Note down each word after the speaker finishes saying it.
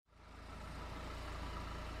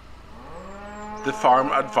the Farm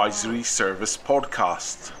Advisory Service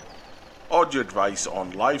podcast. Audio advice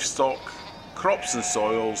on livestock, crops and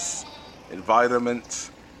soils, environment,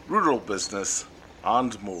 rural business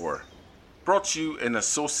and more. Brought to you in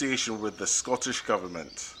association with the Scottish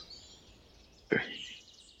Government.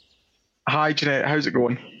 Hi Janette, how's it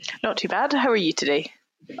going? Not too bad. How are you today?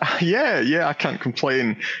 Yeah, I can't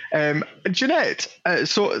complain. Janette,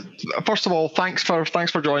 so first of all, thanks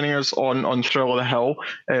for joining us on Thrill of the Hill.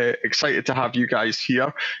 Excited to have you guys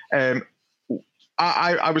here.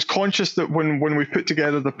 I was conscious that when we put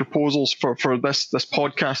together the proposals for this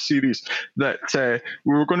podcast series that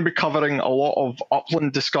we were going to be covering a lot of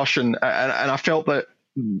upland discussion, and I felt that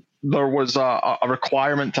there was a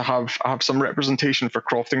requirement to have some representation for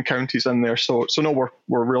crofting counties in there. So no,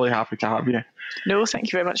 we're really happy to have you. No, thank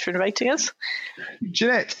you very much for inviting us.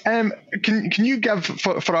 Janette, can you give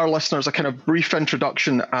for our listeners a kind of brief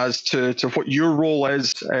introduction as to what your role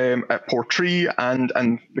is at Portree and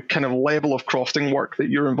the kind of level of crofting work that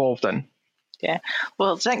you're involved in? Yeah,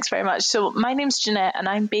 well, thanks very much. So my name's Janette and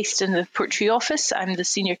I'm based in the Portree office. I'm the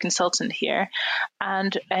senior consultant here.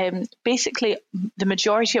 And basically, the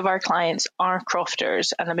majority of our clients are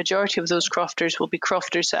crofters, and the majority of those crofters will be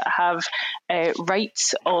crofters that have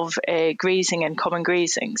rights of grazing and common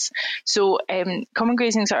grazings. So common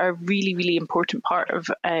grazings are a really, really important part of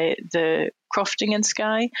the crofting in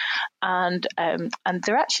Skye, and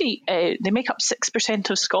they're actually they make up 6%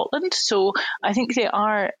 of Scotland. So I think they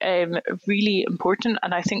are really important,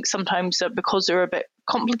 and I think sometimes that because they're a bit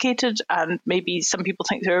complicated and maybe some people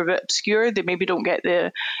think they're a bit obscure, they maybe don't get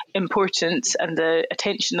the importance and the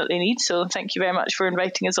attention that they need. So thank you very much for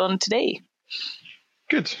inviting us on today.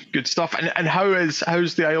 Good stuff. And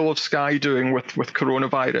how's the Isle of Skye doing with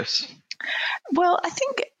coronavirus? Well, I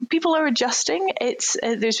think people are adjusting.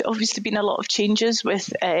 There's obviously been a lot of changes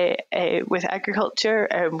with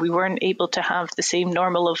agriculture. We weren't able to have the same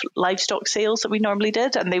normal of livestock sales that we normally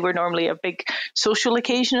did, and they were normally a big social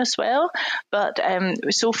occasion as well. But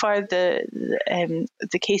so far,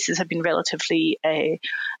 the cases have been relatively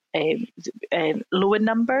low in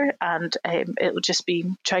number, and it will just be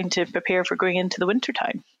trying to prepare for going into the winter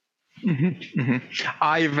time. Mm-hmm, mm-hmm.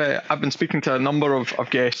 I've been speaking to a number of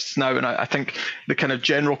guests now, and I think the kind of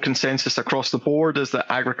general consensus across the board is that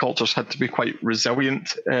agriculture's had to be quite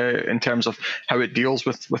resilient in terms of how it deals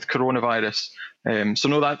with coronavirus. So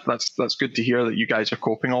no, that's good to hear that you guys are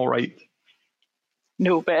coping all right.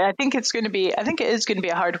 No, but I think it is going to be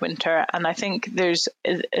a hard winter, and I think there's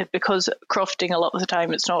because crofting a lot of the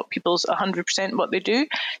time it's not people's 100% what they do,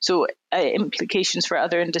 so implications for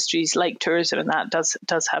other industries like tourism and that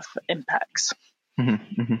does have impacts.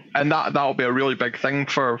 Mm-hmm, mm-hmm. And that'll be a really big thing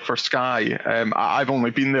for Skye. I've only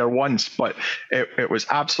been there once, but it was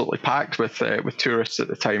absolutely packed with tourists at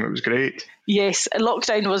the time. It was great. Yes,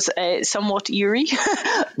 lockdown was somewhat eerie,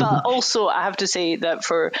 but also I have to say that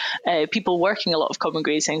for people working a lot of common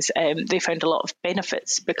grazings, they found a lot of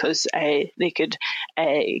benefits because they could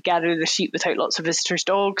gather the sheep without lots of visitors'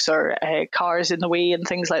 dogs or cars in the way and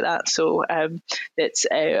things like that. So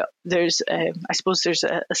there's I suppose there's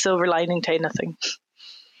a silver lining to anything.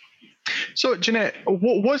 So, Janette,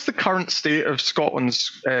 what's the current state of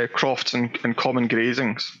Scotland's crofts and common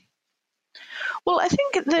grazings? Well, I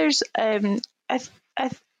think there's I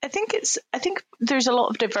think there's a lot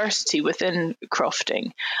of diversity within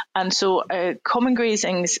crofting, and so common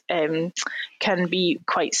grazings can be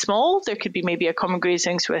quite small. There could be maybe a common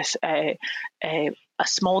grazings with a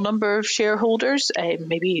small number of shareholders,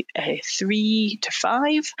 maybe 3 to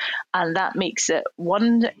 5, and that makes it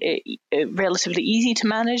relatively easy to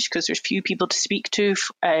manage because there's few people to speak to,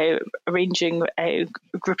 arranging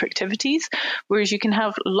group activities, whereas you can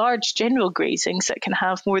have large general grazings that can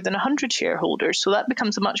have more than 100 shareholders, so that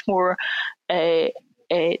becomes a much more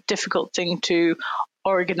difficult thing to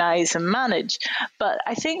organize and manage. But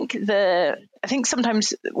I think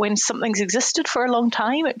sometimes when something's existed for a long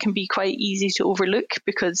time, it can be quite easy to overlook,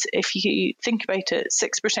 because if you think about it,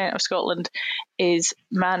 6% of Scotland is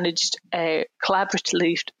managed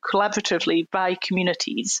collaboratively by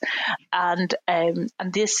communities, and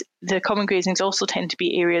the common grazings also tend to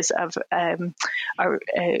be areas of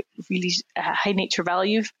really high nature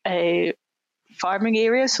value farming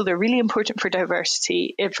areas, so they're really important for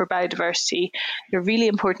biodiversity. They're really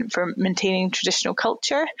important for maintaining traditional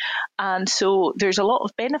culture, and so there's a lot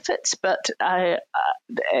of benefits, but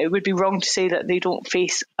it would be wrong to say that they don't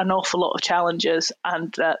face an awful lot of challenges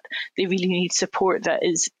and that they really need support that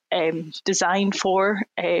is designed for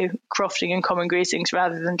crofting and common grazings,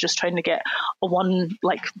 rather than just trying to get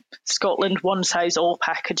Scotland one size all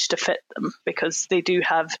package to fit them, because they do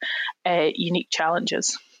have unique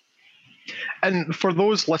challenges. And for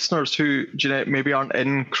those listeners who, Janette, maybe aren't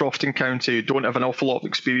in Crofting County, don't have an awful lot of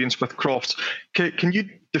experience with crofts, can you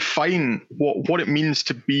define what it means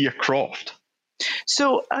to be a croft?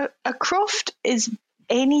 So a croft is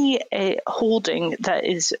any holding that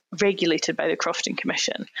is regulated by the Crofting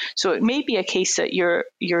Commission. So it may be a case that you're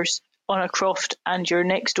on a croft and you're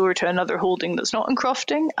next door to another holding that's not in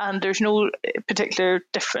crofting, and there's no particular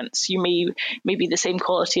difference. You may be the same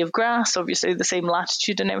quality of grass, obviously the same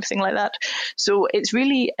latitude and everything like that. So it's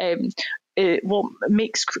really what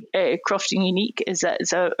makes crofting unique is that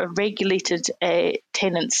it's a regulated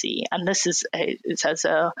tenancy, and this is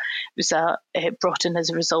brought in as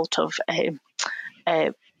a result of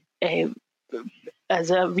as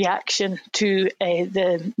a reaction to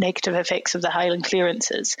the negative effects of the Highland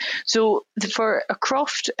clearances. So for a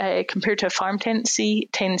croft, compared to a farm tenancy,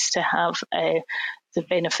 tends to have the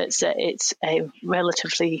benefits that it's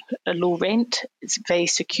relatively a low rent, it's very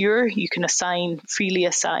secure, you can freely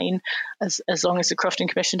assign, as long as the Crofting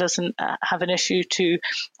Commission doesn't have an issue, to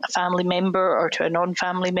a family member or to a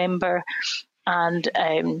non-family member. And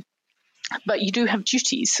but you do have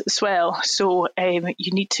duties as well, so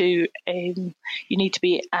you need to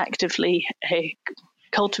be actively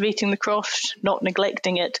cultivating the croft, not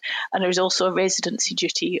neglecting it, and there's also a residency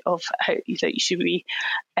duty of how that you should be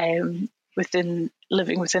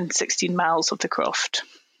living within 16 miles of the croft.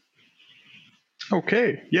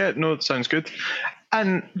 Okay, yeah, no, that sounds good.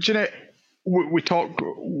 And Janette,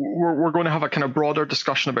 we're going to have a kind of broader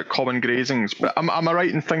discussion about common grazings, but am I right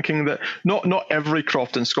in thinking that not every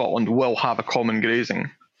croft in Scotland will have a common grazing?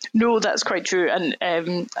 No, that's quite true. And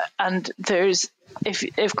there's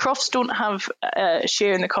if crofts don't have a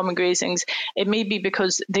share in the common grazings, it may be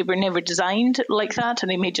because they were never designed like that,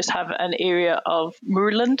 and they may just have an area of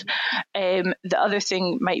moorland. The other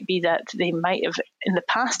thing might be that they might have in the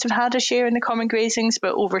past have had a share in the common grazings,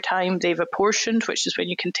 but over time they've apportioned, which is when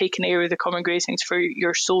you can take an area of the common grazings for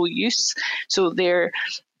your sole use. So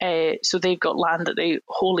they've got land that they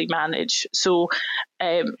wholly manage. So,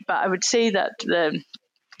 but I would say that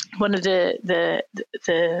one of the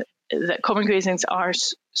common grazings are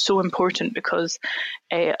so important because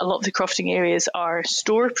a lot of the crofting areas are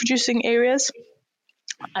store producing areas,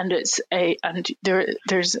 and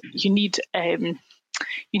you need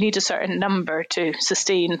a certain number to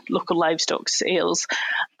sustain local livestock sales,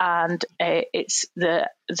 and it's the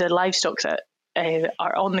livestock that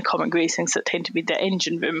are on the common grazings that tend to be the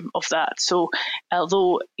engine room of that. So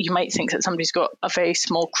although you might think that somebody's got a very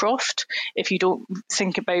small croft, if you don't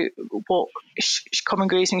think about what common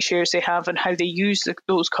grazing shares they have and how they use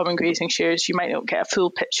those common grazing shares, you might not get a full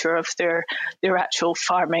picture of their actual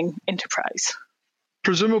farming enterprise.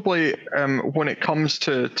 Presumably, when it comes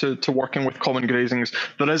to working with common grazings,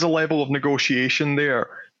 there is a level of negotiation there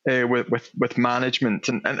with management.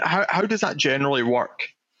 And how does that generally work?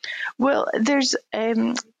 Well, there's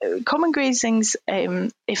common grazings,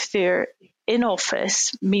 if they're in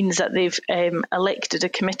office, means that they've elected a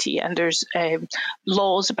committee, and there's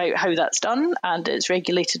laws about how that's done, and it's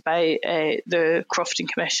regulated by the Crofting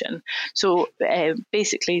Commission. So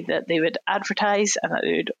basically that they would advertise and that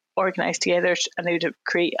they would organise together and they would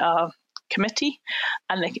create a committee,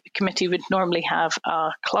 and the committee would normally have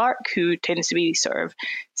a clerk who tends to be sort of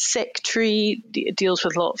secretary, deals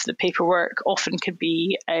with a lot of the paperwork, often could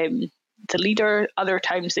be the leader. Other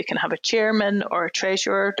times they can have a chairman or a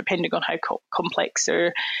treasurer, depending on how complex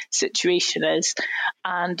their situation is.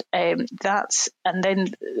 And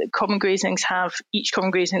then common grazings each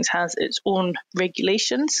common grazings has its own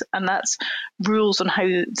regulations, and that's rules on how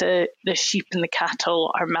the sheep and the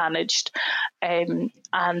cattle are managed. And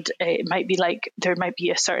it might be like there might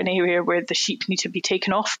be a certain area where the sheep need to be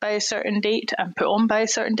taken off by a certain date and put on by a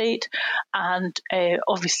certain date. And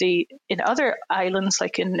obviously in other islands,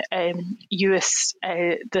 like in US,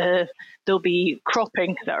 there'll be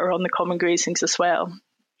cropping that are on the common grazings as well.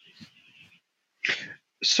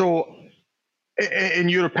 So in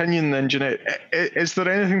your opinion then, Janette, is there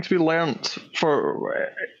anything to be learnt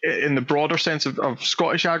in the broader sense of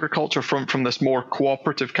Scottish agriculture from this more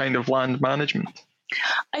cooperative kind of land management?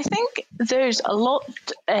 I think there's a lot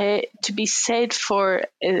to be said for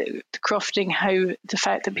the crofting, how the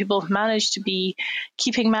fact that people have managed to be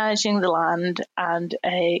managing the land and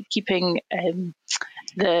keeping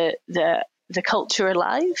the the culture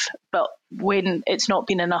alive, but when it's not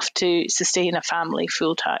been enough to sustain a family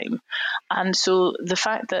full time. And so the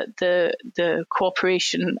fact that the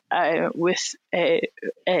cooperation with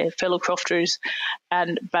fellow crofters,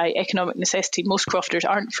 and by economic necessity, most crofters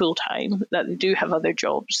aren't full time, that they do have other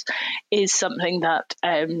jobs, is something that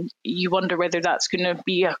you wonder whether that's going to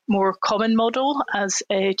be a more common model as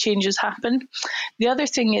changes happen. The other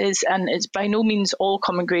thing is, and it's by no means all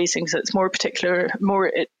common grazings, it's more particular,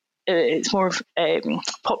 it's more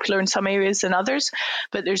popular in some areas than others,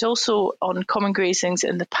 but there's also on common grazings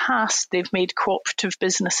in the past they've made cooperative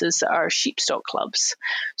businesses that are sheepstock clubs.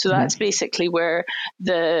 So that's basically where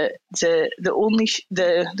the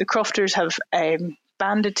crofters have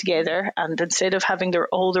banded together, and instead of having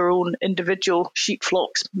all their own individual sheep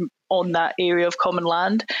flocks on that area of common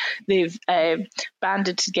land, they've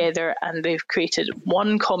banded together and they've created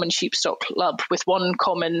one common sheepstock club with one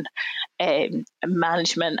common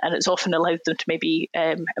management, and it's often allowed them to maybe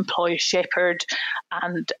employ a shepherd,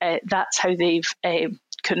 and that's how they've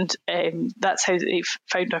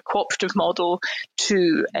found a cooperative model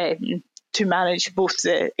to manage both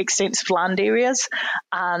the extensive land areas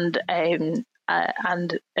and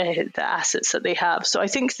the assets that they have. So I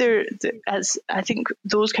think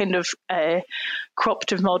those kind of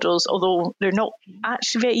cooperative models, although they're not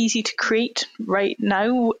actually very easy to create right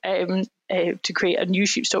now, to create a new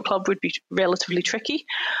sheepstock club would be relatively tricky.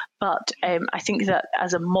 But I think that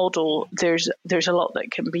as a model, there's a lot that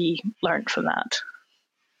can be learned from that.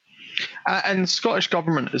 And the Scottish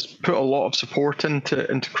Government has put a lot of support into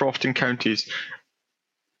crofting counties.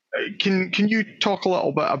 Can you talk a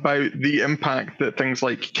little bit about the impact that things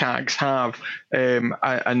like CAGs have,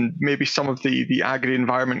 and maybe some of the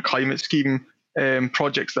agri-environment climate scheme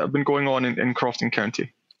projects that have been going on in Crofting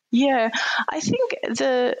County? Yeah, I think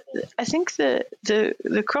the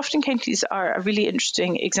crofting counties are a really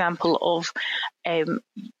interesting example of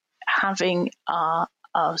having a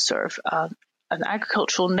sort of an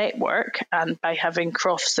agricultural network, and by having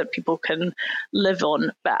crofts that people can live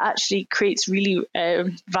on, but actually creates really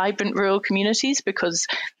vibrant rural communities, because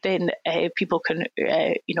then people can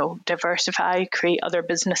diversify, create other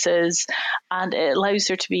businesses, and it allows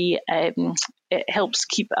there to be it helps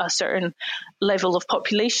keep a certain level of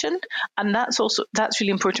population, and that's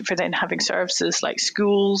really important for then having services like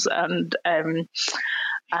schools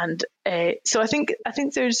so I think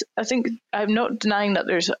I'm not denying that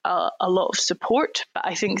there's a lot of support, but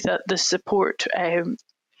I think that the support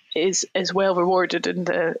is well rewarded in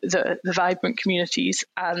the vibrant communities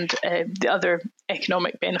and the other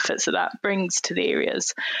economic benefits that brings to the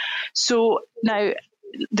areas. So now,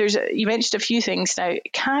 you mentioned a few things. Now,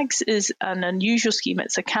 CAGs is an unusual scheme.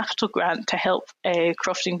 It's a capital grant to help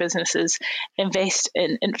crofting businesses invest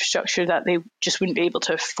in infrastructure that they just wouldn't be able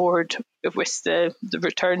to afford, with the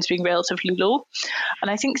returns being relatively low.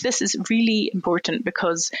 And I think this is really important,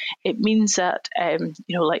 because it means that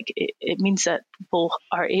it means that people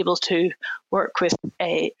are able to work with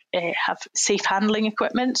have safe handling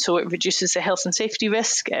equipment, so it reduces the health and safety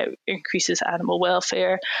risk, increases animal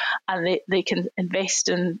welfare, and they can invest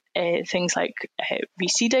in things like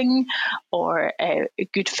reseeding or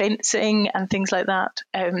good fencing and things like that,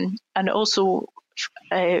 and also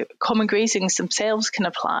common grazings themselves can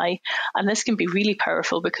apply, and this can be really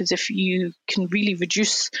powerful, because if you can really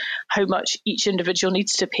reduce how much each individual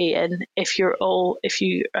needs to pay in, if you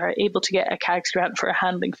are able to get a CAGS grant for a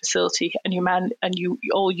handling facility, and you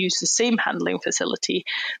all use the same handling facility,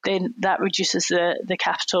 then that reduces the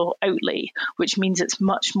capital outlay, which means it's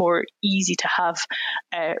much more easy to have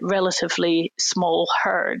relatively small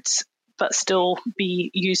herds, but still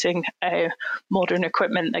be using modern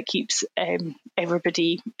equipment that keeps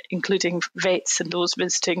everybody, including vets and those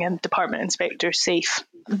visiting and department inspectors, safe.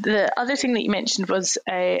 The other thing that you mentioned was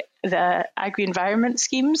the agri-environment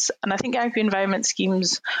schemes. And I think agri-environment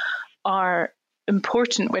schemes are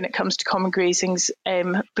important when it comes to common grazings,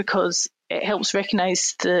 because it helps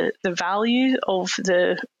recognise the value of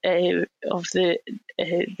the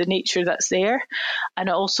nature that's there, and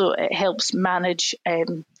also it helps manage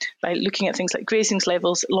by looking at things like grazings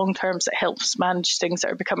levels long terms. It helps manage things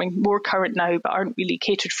that are becoming more current now but aren't really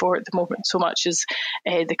catered for at the moment so much as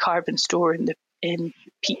the carbon store in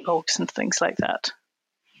peat bogs and things like that.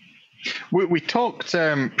 We talked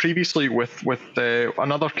previously with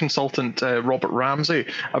another consultant, Robert Ramsey,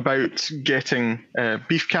 about getting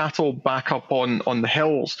beef cattle back up on the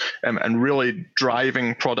hills and really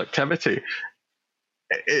driving productivity.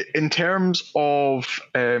 In terms of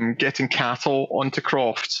getting cattle onto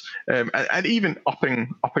crofts and even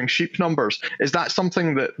upping sheep numbers, is that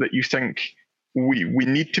something that you think we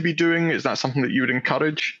need to be doing? Is that something that you would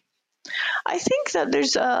encourage? I think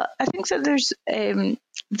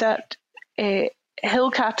that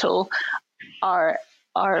hill cattle are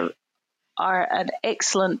an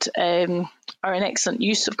excellent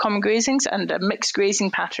use of common grazings, and a mixed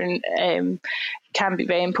grazing pattern can be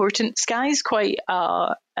very important. Skye's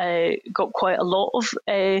got quite a lot of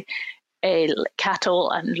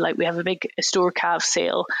cattle, and like we have a big store calf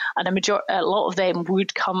sale, and a lot of them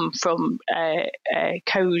would come from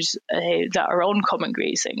cows that are on common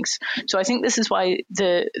grazings. So I think this is why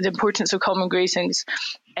the importance of common grazings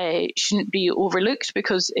shouldn't be overlooked,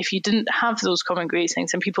 because if you didn't have those common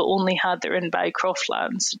grazings and people only had their in-by croft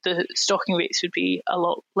lands, the stocking rates would be a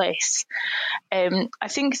lot less. I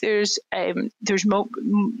think there's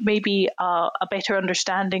maybe a better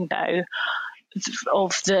understanding now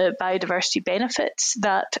of the biodiversity benefits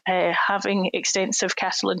that having extensive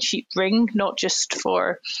cattle and sheep bring, not just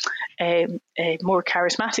for more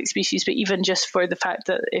charismatic species, but even just for the fact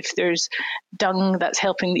that if there's dung that's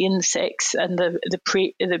helping the insects and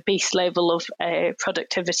the base level of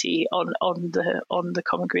productivity on the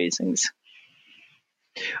common grazings.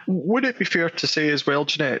 Would it be fair to say as well,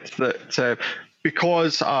 Janette, that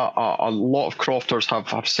because a lot of crofters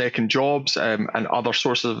have second jobs and other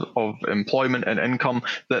sources of employment and income,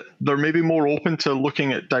 that they're maybe more open to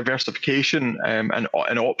looking at diversification and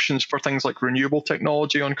options for things like renewable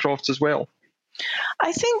technology on crofts as well?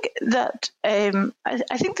 I think that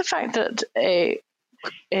I think the fact that the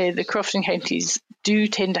crofting counties do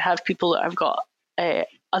tend to have people that have got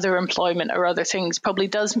other employment or other things probably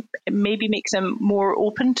does maybe make them more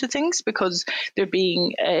open to things, because they're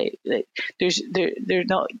being they're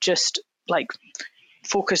not just like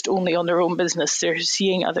focused only on their own business, they're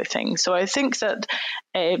seeing other things. So I think that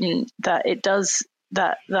that it does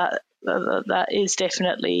that is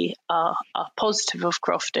definitely a positive of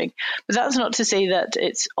crofting. But that's not to say that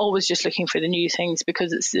it's always just looking for the new things,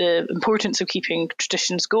 because it's the importance of keeping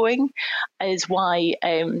traditions going is why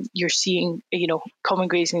you're seeing, common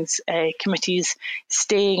grazings committees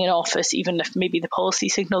staying in office, even if maybe the policy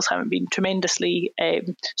signals haven't been tremendously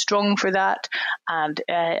strong for that, and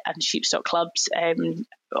sheepstock clubs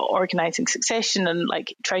organising succession and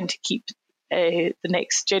like trying to keep the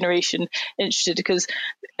next generation interested, because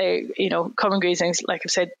common grazings, like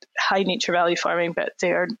I've said, high nature value farming, but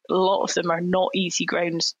a lot of them are not easy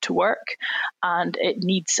grounds to work, and it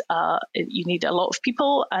needs you need a lot of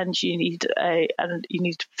people, and you need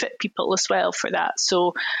fit people as well for that.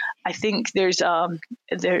 So I think there's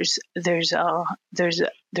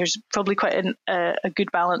probably quite a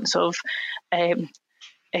good balance of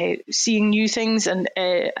seeing new things and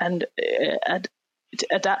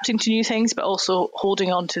adapting to new things, but also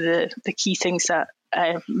holding on to the key things that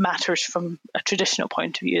matters from a traditional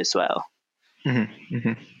point of view as well. Mm-hmm,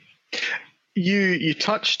 mm-hmm. You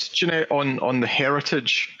touched, Janette, on the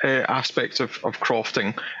heritage aspects of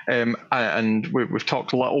crofting, and we've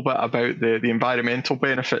talked a little bit about the environmental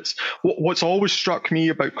benefits. What's always struck me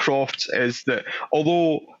about crofts is that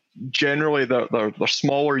although generally they're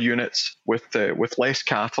smaller units with less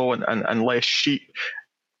cattle and less sheep,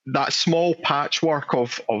 that small patchwork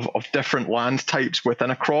of different land types within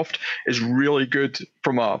a croft is really good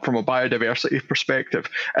from a biodiversity perspective.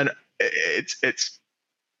 And it's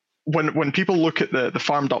when people look at the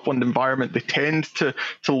farmed upland environment, they tend to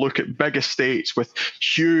look at big estates with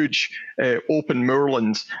huge open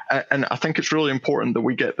moorlands. And I think it's really important that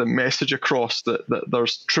we get the message across that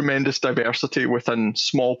there's tremendous diversity within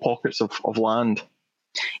small pockets of land.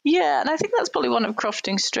 Yeah, and I think that's probably one of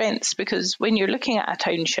crofting's strengths, because when you're looking at a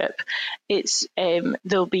township, it's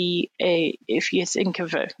there'll be if you think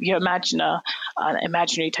of you imagine an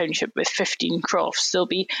imaginary township with 15 crofts, there'll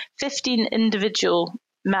be 15 individual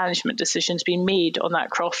management decisions being made on that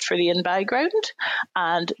croft for the in-by ground,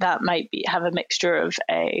 and that might have a mixture of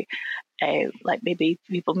like maybe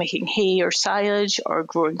people making hay or silage, or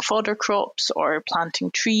growing fodder crops, or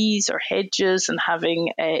planting trees or hedges, and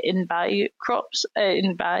having in-by crops,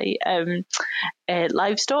 in-by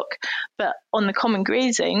livestock. But on the common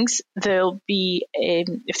grazings, there'll be,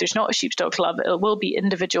 if there's not a sheepstock club, it will be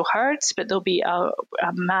individual herds, but there'll be a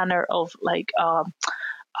manner of like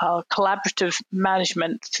collaborative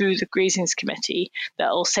management through the grazings committee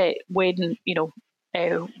that will set when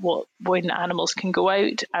when animals can go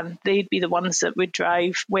out, and they'd be the ones that would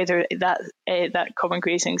drive whether that common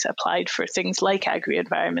grazing's applied for things like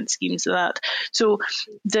agri-environment schemes and that. So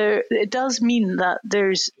it does mean that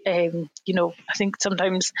there's I think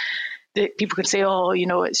sometimes people could say, oh,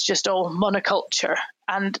 it's just all monoculture.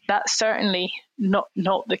 And that's certainly not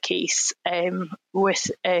the case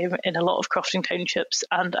with in a lot of crofting townships.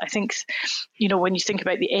 And I think, when you think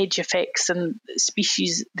about the edge effects and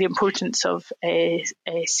species, the importance of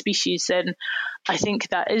species, then I think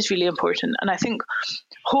that is really important. And I think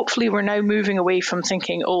hopefully we're now moving away from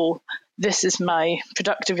thinking, oh, this is my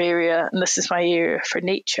productive area and this is my area for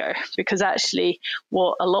nature, because actually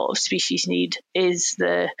what a lot of species need is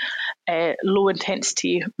the low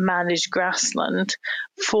intensity managed grassland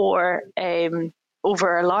for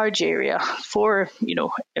over a large area for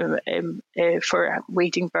for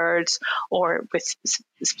wading birds, or with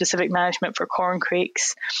specific management for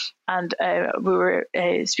corncrakes. And we were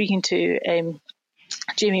speaking to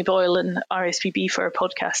Jamie Boyle and RSPB for a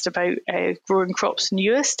podcast about growing crops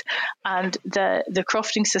newest, and the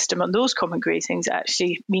crofting system on those common grazings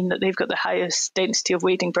actually mean that they've got the highest density of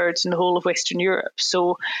wading birds in the whole of Western Europe.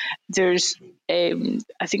 So there's, I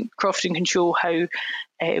think crofting can show how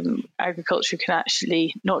agriculture can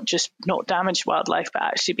actually not damage wildlife, but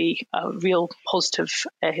actually be a real positive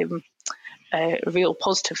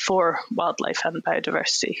for wildlife and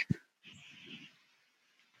biodiversity.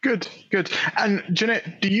 Good. And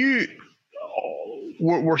Janette,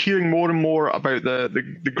 we're hearing more and more about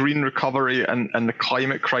the green recovery and the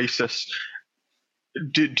climate crisis.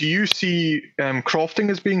 Do you see crofting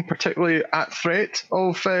as being particularly at threat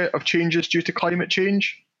of changes due to climate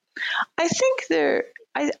change? I think there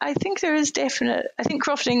is definite. I think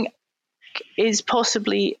crofting is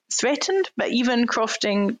possibly threatened, but even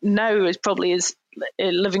crofting now is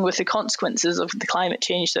living with the consequences of the climate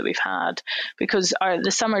change that we've had, because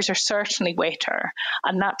the summers are certainly wetter,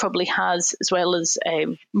 and that probably has, as well as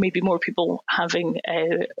maybe more people having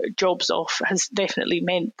jobs off, has definitely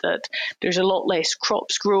meant that there's a lot less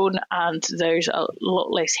crops grown and there's a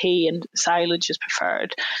lot less hay and silage is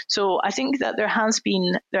preferred. So I think that there has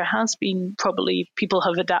been probably people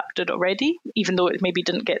have adapted already, even though it maybe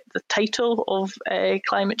didn't get the title of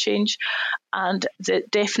climate change, and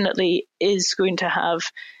that definitely is going to have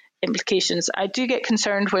implications. I do get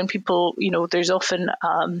concerned when people, there's often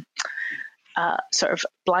sort of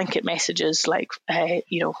blanket messages like,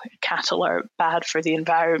 cattle are bad for the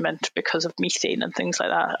environment because of methane and things like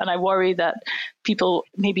that. And I worry that people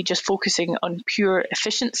maybe just focusing on pure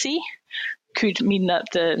efficiency could mean that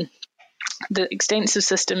the extensive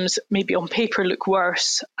systems maybe on paper look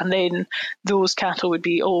worse, and then those cattle would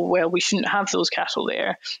be, oh, well, we shouldn't have those cattle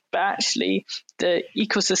there. But actually, the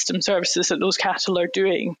ecosystem services that those cattle are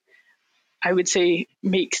doing, I would say,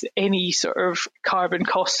 makes any sort of carbon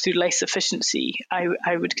cost through less efficiency.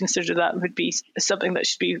 I would consider that would be something that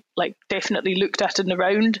should be definitely looked at in the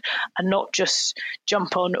round, and not just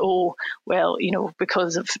jump on, oh, well,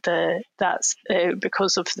 because of the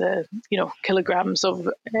kilograms of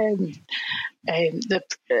the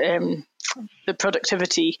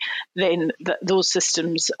productivity, then those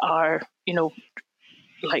systems are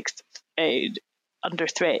under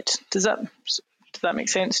threat. Does that make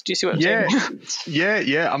sense? Do you see what I'm saying?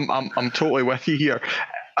 Yeah. I'm totally with you here.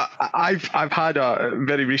 I've had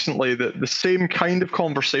very recently the same kind of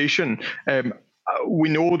conversation. We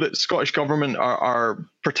know that Scottish Government are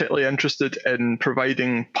particularly interested in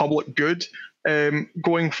providing public good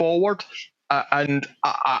going forward, and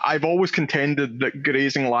I've always contended that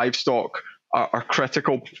grazing livestock are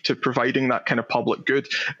critical to providing that kind of public good.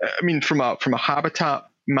 I mean, from a habitat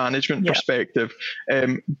management perspective,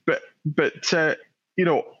 but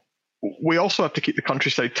we also have to keep the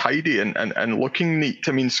countryside tidy and looking neat.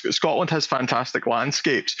 I mean, Scotland has fantastic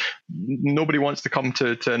landscapes. Nobody wants to come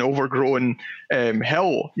to an overgrown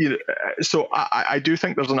hill. So I do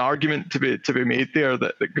think there's an argument to be made there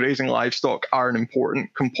that grazing livestock are an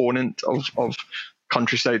important component of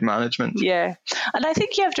countryside management. Yeah, and I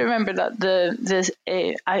think you have to remember that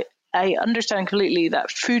I understand completely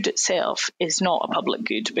that food itself is not a public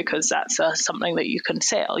good, because that's something that you can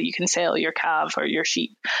sell. You can sell your calf or your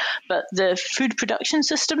sheep. But the food production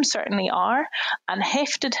systems certainly are. And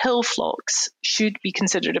hefted hill flocks should be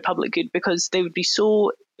considered a public good, because it would be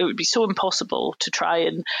so impossible to try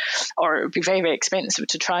or it would be very, very expensive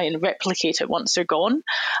to try and replicate it once they're gone.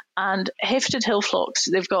 And hefted hill flocks,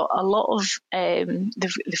 they've got a lot of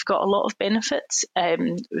benefits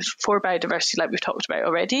for biodiversity, like we've talked about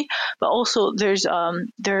already. But also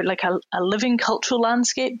they're like a living cultural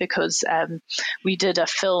landscape, because we did a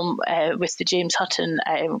film with the James Hutton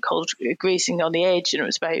called Grazing on the Edge, and it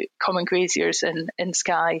was about common graziers in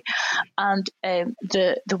Skye, and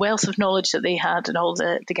the wealth of knowledge that they had, and all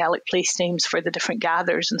the Gaelic place names for the different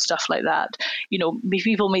gathers and stuff like that.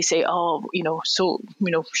 People may say, oh,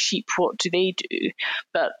 sheep, what do they do?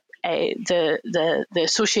 But the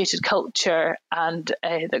associated culture and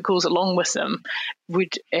that goes along with them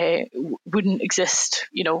wouldn't exist,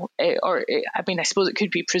 or I mean, I suppose it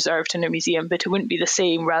could be preserved in a museum, but it wouldn't be the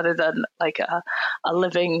same rather than like a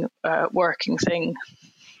living, working thing.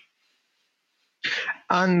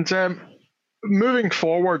 And moving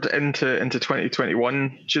forward into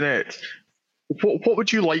 2021, Janette, what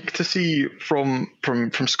would you like to see from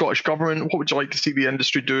Scottish Government? What would you like to see the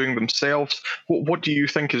industry doing themselves? What do you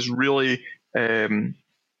think is really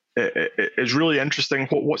interesting?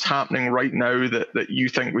 What's happening right now that you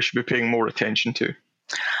think we should be paying more attention to?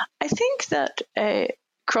 I think that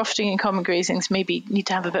crofting and common grazings maybe need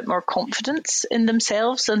to have a bit more confidence in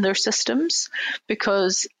themselves and their systems,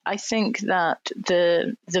 because I think that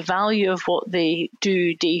the value of what they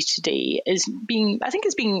do day to day is being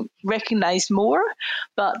recognised more.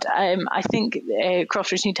 But I think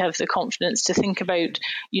crofters need to have the confidence to think about,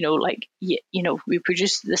 we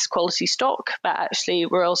produce this quality stock, but actually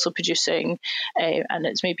we're also producing, and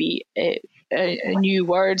it's maybe new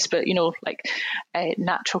words, but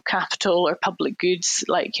natural capital or public goods,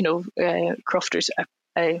 crofters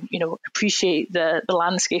appreciate the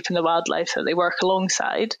landscape and the wildlife that they work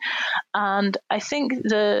alongside. And I think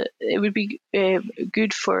it would be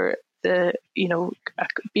good for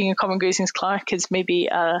being a common grazings clerk is maybe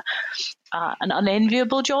an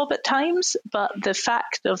unenviable job at times, but the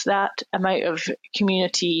fact of that amount of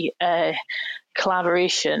community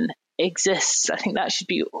collaboration exists, I think that should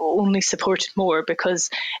be only supported more, because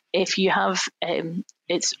if you have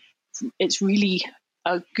it's really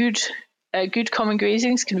a good common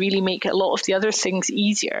grazings can really make a lot of the other things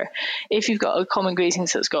easier. If you've got a common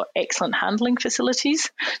grazings that's got excellent handling facilities,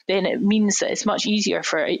 then it means that it's much easier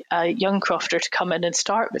for a young crofter to come in and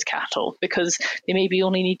start with cattle, because they maybe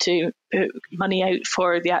only need to put money out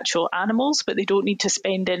for the actual animals, but they don't need to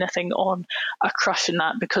spend anything on a crush in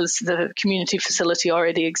that because the community facility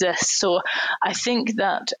already exists. So I think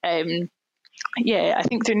that, I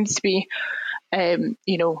think there needs to be,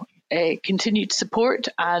 continued support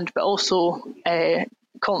but also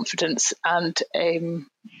confidence and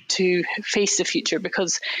to face the future,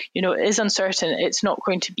 because it is uncertain. It's not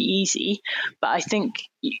going to be easy, but I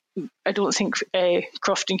don't think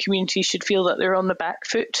crofting communities should feel that they're on the back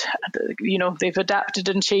foot. They've adapted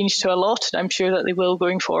and changed to a lot, and I'm sure that they will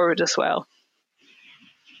going forward as well.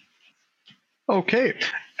 Okay,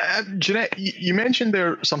 Janette, you mentioned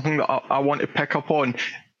there something that I want to pick up on.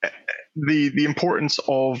 The importance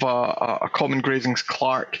of a common grazings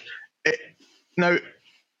clerk. Now,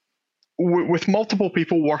 with multiple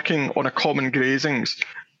people working on a common grazings,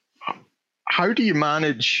 how do you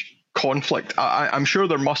manage conflict? I'm sure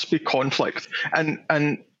there must be conflict, and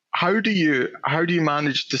how do you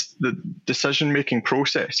manage the decision making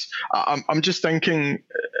process? I'm just thinking,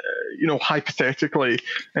 hypothetically,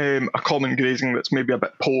 a common grazing that's maybe a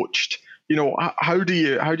bit poached. How do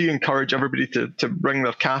you encourage everybody to bring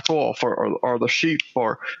their cattle off or their sheep,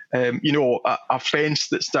 or a fence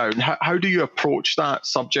that's down? How do you approach that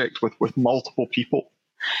subject with multiple people?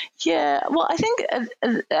 Yeah, well, I think,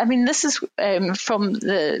 this is from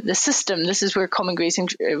the system. This is where common grazing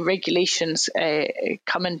regulations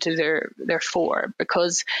come into their fore,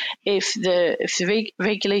 because if the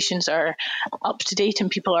regulations are up to date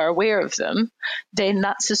and people are aware of them, then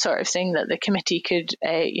that's the sort of thing that the committee could,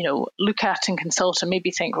 look at and consult and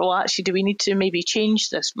maybe think, well, actually, do we need to maybe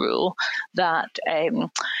change this rule that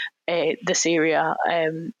this area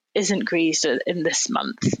isn't grazed in this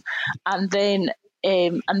month, and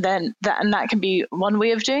that can be one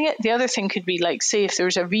way of doing it. The other thing could be, like, say if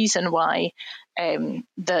there's a reason why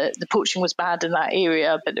the poaching was bad in that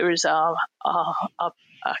area, but there was a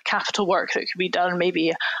capital work that could be done,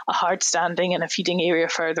 maybe a hard standing and a feeding area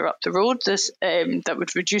further up the road, that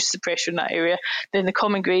would reduce the pressure in that area, then the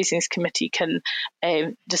Common Grazings Committee can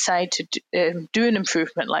decide to do an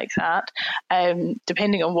improvement like that,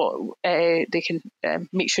 depending on what they can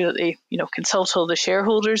make sure that they consult all the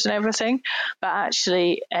shareholders and everything, but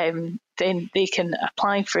actually then they can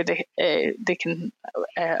apply for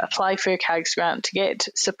apply for a CAGS grant to get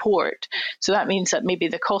support. So that means that maybe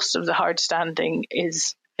the cost of the hard standing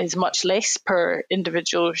is much less per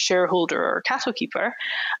individual shareholder or cattle keeper,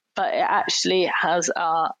 but it actually has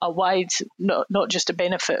a wide, not just a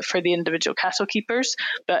benefit for the individual cattle keepers,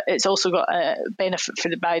 but it's also got a benefit for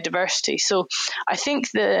the biodiversity. So I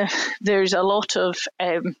think there's a lot of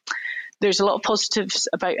positives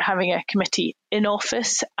about having a committee in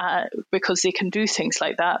office because they can do things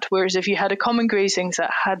like that. Whereas if you had a common grazings that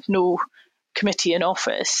had no committee in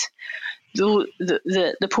office,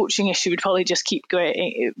 the poaching issue would probably just keep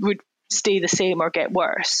going. stay the same or get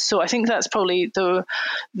worse. So I think that's probably the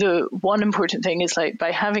one important thing, is like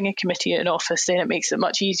by having a committee in office, then it makes it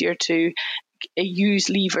much easier to use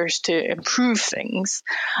levers to improve things.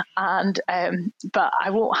 And but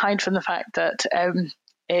I won't hide from the fact that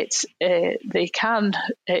it can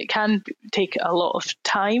take a lot of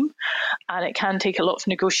time, and it can take a lot of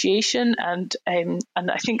negotiation, and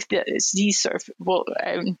I think that it's these sort of what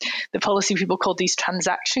the policy people call these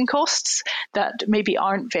transaction costs that maybe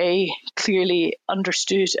aren't very clearly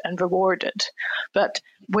understood and rewarded. But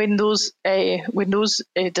when those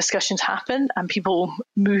discussions happen and people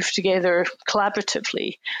move together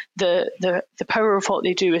collaboratively, the power of what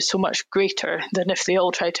they do is so much greater than if they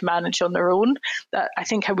all try to manage on their own. That I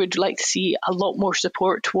think I would like to see a lot more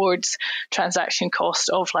support towards transaction cost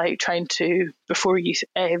of like trying to, before you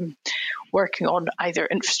working on either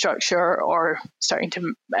infrastructure or starting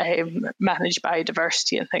to manage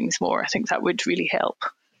biodiversity and things more. I think that would really help.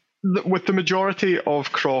 With the majority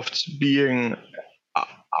of crofts being,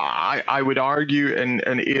 I would argue, in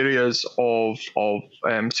areas of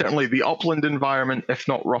certainly the upland environment, if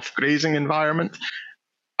not rough grazing environment,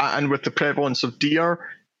 and with the prevalence of deer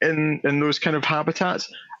in those kind of habitats,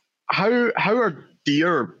 how are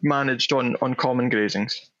deer managed on common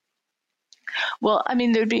grazings? Well, I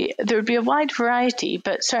mean, there'd be a wide variety,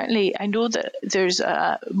 but certainly I know that there's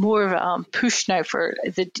more of a push now for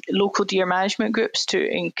the local deer management groups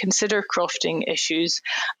to consider crofting issues,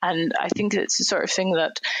 and I think it's the sort of thing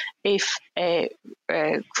that if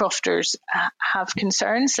crofters have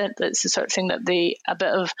concerns, that it's the sort of thing that a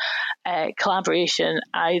bit of collaboration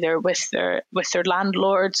either with their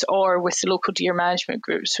landlords or with the local deer management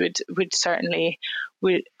groups would certainly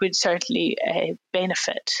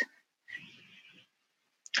benefit.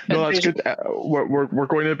 No, that's good. We're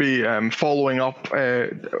going to be following up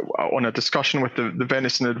on a discussion with the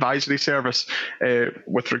Venison Advisory Service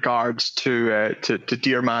with regards to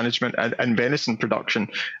deer management and venison production.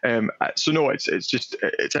 So no, it's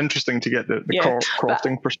interesting to get the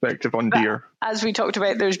crofting perspective on deer. As we talked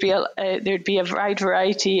about, there'd be a wide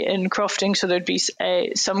variety in crofting. So there'd be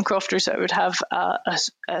some crofters that would have a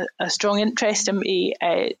strong interest in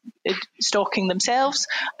stalking themselves,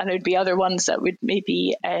 and there'd be other ones that would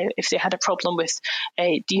maybe, if they had a problem with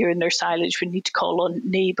deer in their silage, would need to call on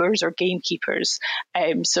neighbours or gamekeepers.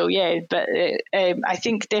 I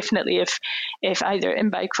think definitely if either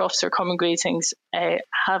in-by crofts or common grazings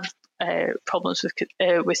have problems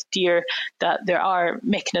with deer, that there are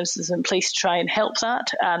mechanisms in place to try and help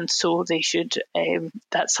that, and so they should.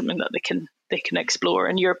 That's something that they can explore,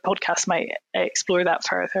 and your podcast might explore that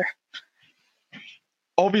further.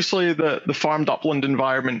 Obviously, the farmed upland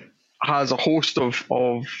environment has a host of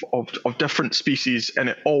different species in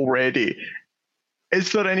it already.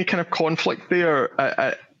 Is there any kind of conflict there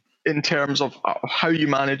in terms of how you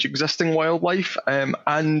manage existing wildlife, and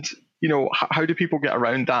how do people get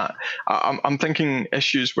around that? I'm thinking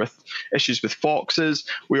issues with foxes.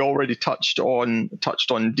 We already touched on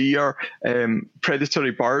deer, predatory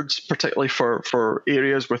birds, particularly for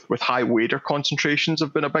areas with high wader concentrations,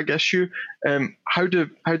 have been a big issue. How do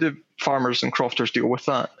farmers and crofters deal with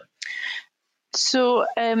that? So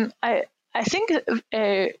I think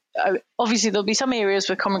obviously there'll be some areas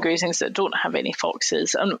with common grazings that don't have any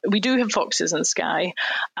foxes, and we do have foxes in Skye,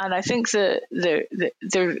 and I think that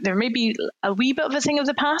there may be a wee bit of a thing of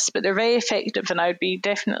the past, but they're very effective, and I'd be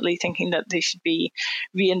definitely thinking that they should be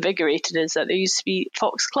reinvigorated. Is that there used to be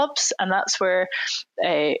fox clubs, and that's where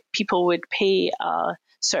people would pay a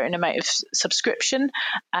certain amount of subscription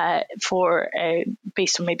for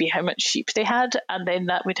based on maybe how much sheep they had, and then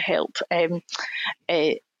that would help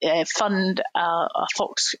fund a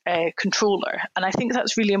fox controller. And I think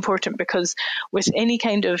that's really important, because with any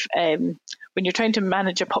kind of when you're trying to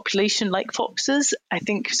manage a population like foxes, I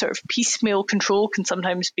think sort of piecemeal control can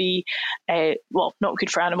sometimes be not good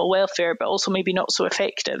for animal welfare, but also maybe not so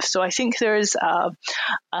effective. So I think there's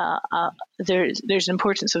there's an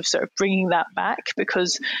importance of sort of bringing that back,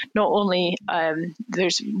 because not only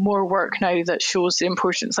there's more work now that shows the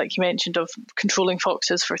importance, like you mentioned, of controlling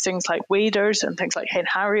foxes for things like waders and things like hen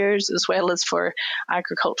harriers, as well as for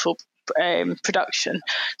agricultural production.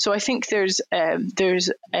 So I think there's a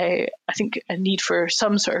need for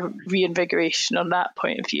some sort of reinvigoration on that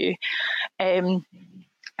point of view.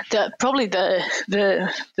 Probably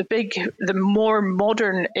the more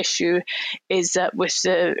modern issue is that with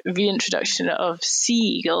the reintroduction of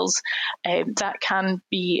sea eagles, that can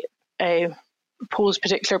be pose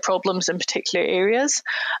particular problems in particular areas,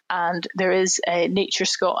 and there is Nature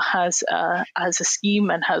Scot has a scheme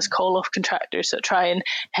and has call-off contractors that try and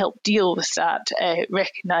help deal with that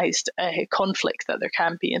recognised conflict that there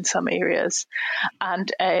can be in some areas.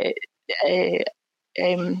 And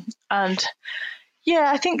And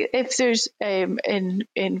yeah, I think if there's in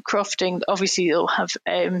crofting, obviously you'll have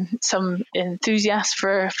some enthusiasts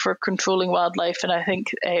for controlling wildlife, and I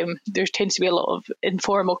think there tends to be a lot of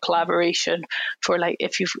informal collaboration for, like,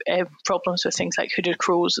 if you've problems with things like hooded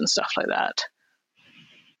crows and stuff like that.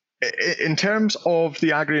 In terms of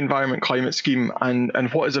the Agri-Environment Climate Scheme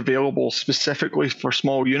and what is available specifically for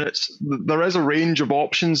small units, there is a range of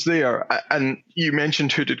options there. And you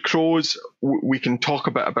mentioned hooded crows. We can talk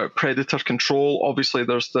a bit about predator control. Obviously,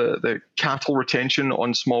 there's the cattle retention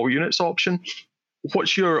on small units option.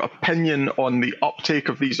 What's your opinion on the uptake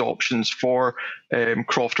of these options for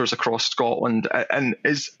crofters across Scotland? And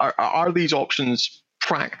are these options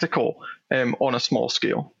practical on a small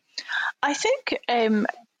scale? I think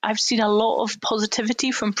I've seen a lot of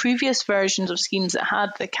positivity from previous versions of schemes that had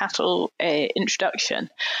the cattle introduction,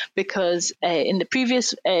 because in the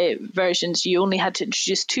previous versions you only had to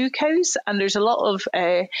introduce 2 cows, and there's a lot of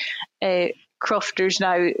crofters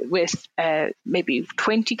now with maybe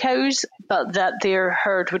 20 cows, but that their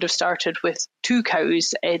herd would have started with 2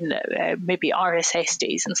 cows in maybe RSS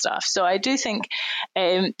days and stuff. So I do think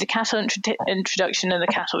the cattle introduction and the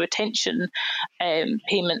cattle retention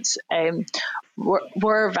payments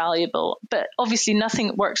were valuable, but obviously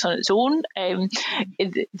nothing works on its own.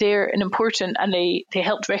 They're an important, and they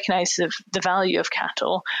helped recognise the value of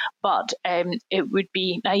cattle, but it would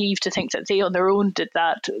be naive to think that they on their own did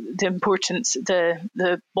that. The importance,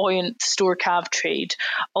 the buoyant store calf trade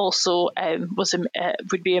also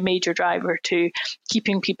would be a major driver to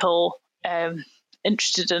keeping people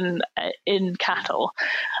interested in cattle,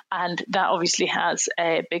 and that obviously has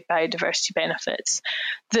big biodiversity benefits.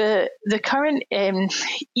 The current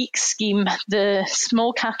EEC scheme, the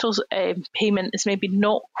small cattle payment is maybe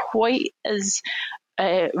not quite as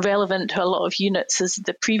relevant to a lot of units as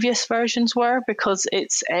the previous versions were, because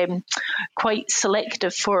it's quite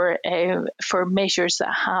selective for measures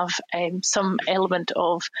that have some element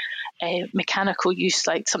of mechanical use,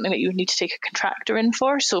 like something that you would need to take a contractor in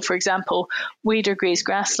for. So, for example, wade or graze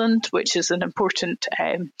grassland, which is an important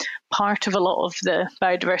part of a lot of the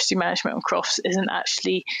biodiversity management on crofts, isn't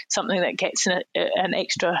actually something that gets an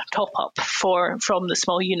extra top up from the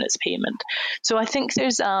small units payment. So I think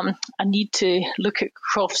there's a need to look at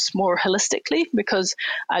crofts more holistically, because,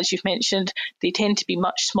 as you've mentioned, they tend to be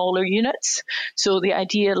much smaller units. So the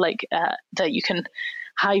idea that you can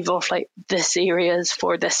hive off like this area is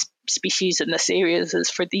for this species and this area is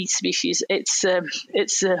for these species, it's a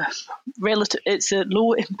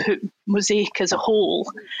low input mosaic as a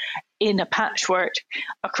whole in a patchwork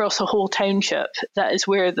across a whole township. That is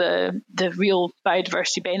where the real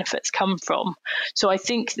biodiversity benefits come from. So I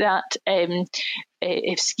think that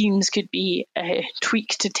if schemes could be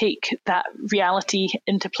tweaked to take that reality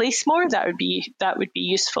into place more, that would be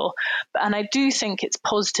useful. And I do think it's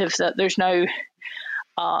positive that there's now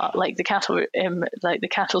like the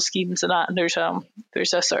cattle schemes and that, and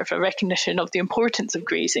there's a sort of a recognition of the importance of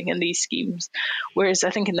grazing in these schemes. Whereas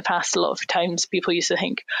I think in the past, a lot of times people used to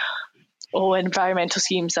think, oh, environmental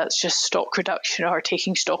schemes, that's just stock reduction or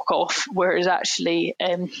taking stock off, whereas actually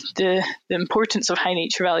the importance of high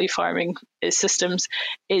nature value farming systems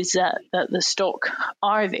is that the stock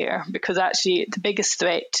are there, because actually the biggest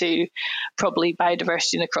threat to probably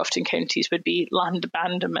biodiversity in the crofting counties would be land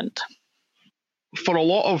abandonment. For a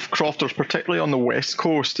lot of crofters, particularly on the west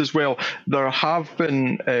coast as well, there have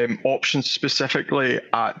been options specifically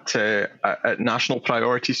at national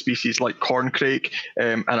priority species like corncrake,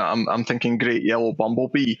 and I'm thinking great yellow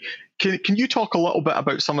bumblebee. Can you talk a little bit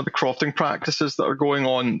about some of the crofting practices that are going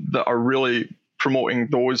on that are really promoting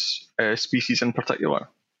those species in particular?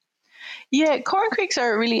 Yeah, corncrakes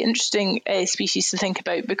are a really interesting species to think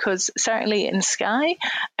about, because certainly in Skye,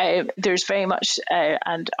 there's very much,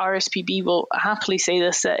 and RSPB will happily say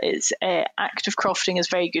this, that it's active crofting is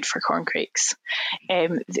very good for corncrakes.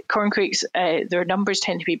 Corncrakes, their numbers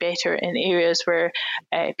tend to be better in areas where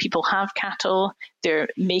people have cattle, they're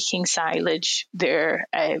making silage, they're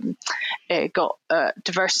got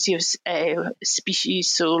diversity of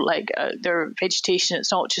species, so like their vegetation,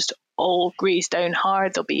 it's not just all grazed down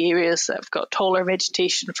hard. There'll be areas that have got taller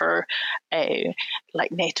vegetation for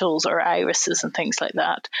like nettles or irises and things like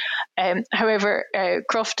that. However,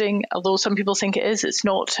 crofting, although some people think it is, it's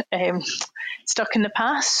not stuck in the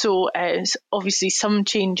past. So obviously some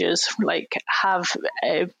changes have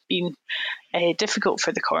been difficult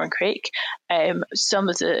for the corncrake. Some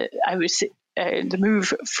of the, I would say, the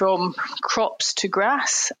move from crops to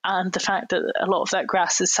grass, and the fact that a lot of that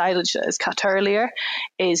grass is silage that is cut earlier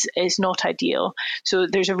is not ideal. So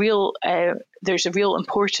there's a real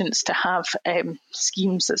importance to have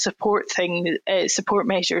schemes that support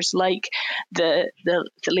measures like the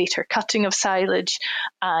later cutting of silage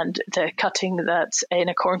and the cutting that's in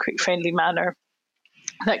a concrete friendly manner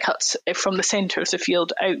that cuts from the centre of the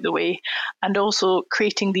field out the way, and also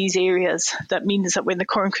creating these areas that means that when the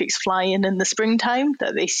corncrakes fly in the springtime,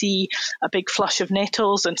 that they see a big flush of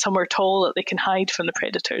nettles and somewhere tall that they can hide from the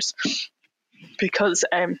predators. Because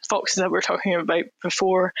foxes that we're talking about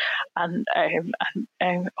before and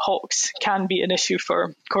hawks can be an issue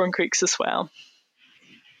for corncrakes as well.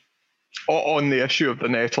 On the issue of the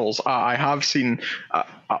nettles, I have seen.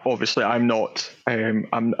 Obviously, I'm not in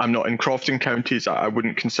crofting counties. I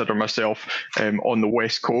wouldn't consider myself on the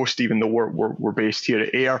west coast, even though we're based here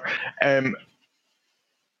at Ayr.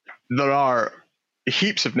 There are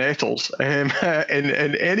heaps of nettles in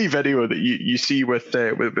any video that you see with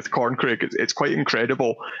corncrake. It's quite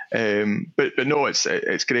incredible. But no,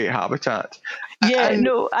 it's great habitat.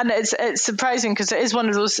 And it's surprising because it is one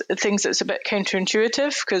of those things that's a bit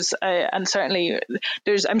counterintuitive. Because and certainly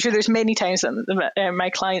I'm sure there's many times that my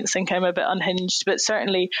clients think I'm a bit unhinged, but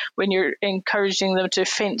certainly when you're encouraging them to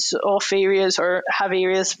fence off areas or have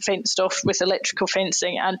areas fenced off with electrical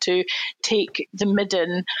fencing, and to take the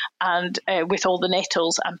midden and with all the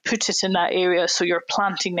nettles and put it in that area, so you're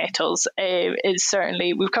planting nettles, is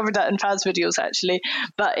certainly, we've covered that in FAS videos actually,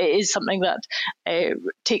 but it is something that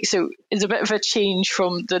is a bit of a change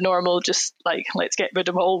from the normal just like let's get rid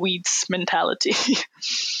of all weeds mentality.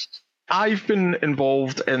 I've been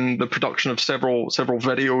involved in the production of several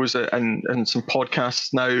videos and some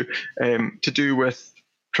podcasts now to do with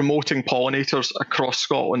promoting pollinators across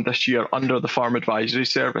Scotland this year under the Farm Advisory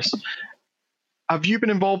Service. Have you been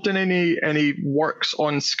involved in any works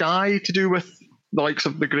on Skye to do with the likes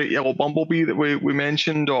of the great yellow bumblebee that we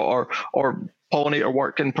mentioned, or pollinator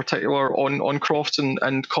work in particular on crofts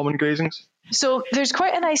and common grazings? So there's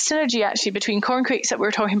quite a nice synergy actually between corncrakes that we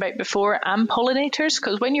were talking about before and pollinators,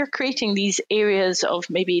 because when you're creating these areas of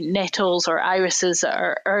maybe nettles or irises that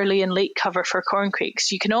are early and late cover for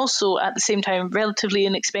corncrakes, you can also at the same time relatively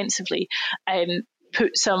inexpensively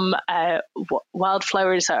put some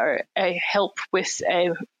wildflowers that help with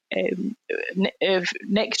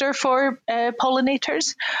nectar for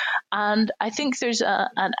pollinators. And I think there's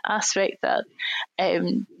an aspect that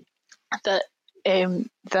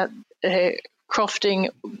crofting,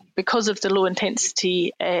 because of the low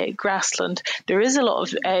intensity grassland, there is a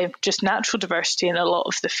lot of just natural diversity in a lot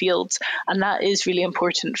of the fields, and that is really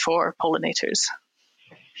important for pollinators.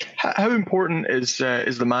 How important is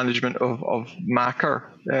the management of macquer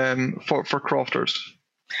for crofters?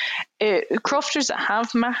 Crofters that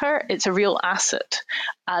have macquer, it's a real asset,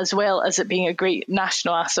 as well as it being a great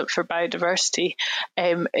national asset for biodiversity.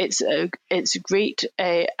 It's great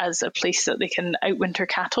as a place that they can outwinter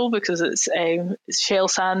cattle, because it's shale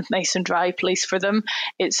sand, nice and dry place for them.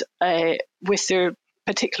 It's with their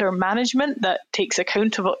particular management that takes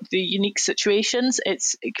account of the unique situations. It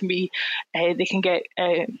can be they can get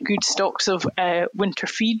good stocks of winter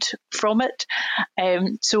feed from it.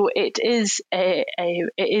 So it's a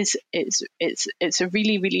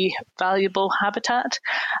really, really valuable habitat,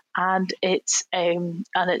 and it's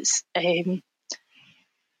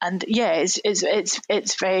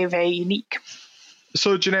very, very unique.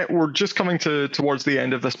 So, Janette, we're just coming towards the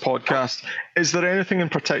end of this podcast. Is there anything in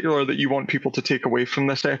particular that you want people to take away from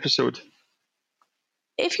this episode?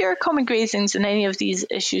 If you're Common Grazings and any of these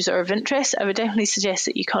issues are of interest, I would definitely suggest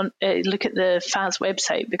that you can look at the FAS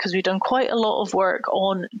website, because we've done quite a lot of work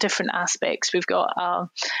on different aspects. We've got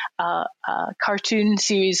a cartoon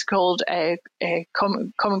series called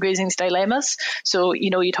Common Grazings Dilemmas. So,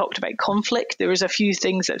 you talked about conflict. There was a few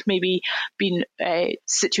things that have maybe been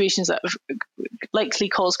situations that have likely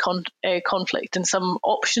caused conflict, and some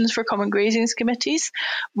options for Common Grazings committees.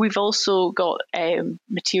 We've also got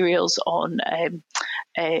materials on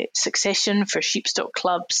succession for sheepstock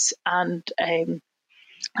clubs, and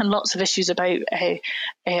lots of issues about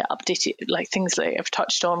updating, like things that I've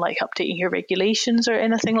touched on, like updating your regulations or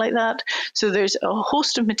anything like that. So there's a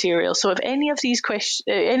host of material. So if any of these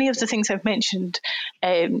any of the things I've mentioned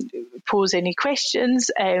pose any questions,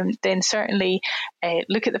 then certainly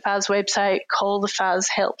look at the FAS website, call the FAS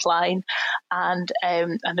helpline, and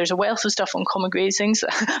there's a wealth of stuff on Common Grazings,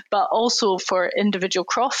 but also for individual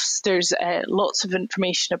crofts, there's lots of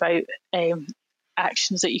information about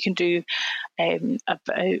actions that you can do on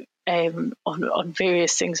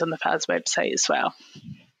various things on the FAS website as well.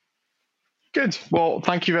 Good. Well,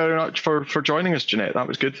 thank you very much for joining us, Janette. That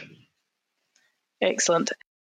was good. Excellent.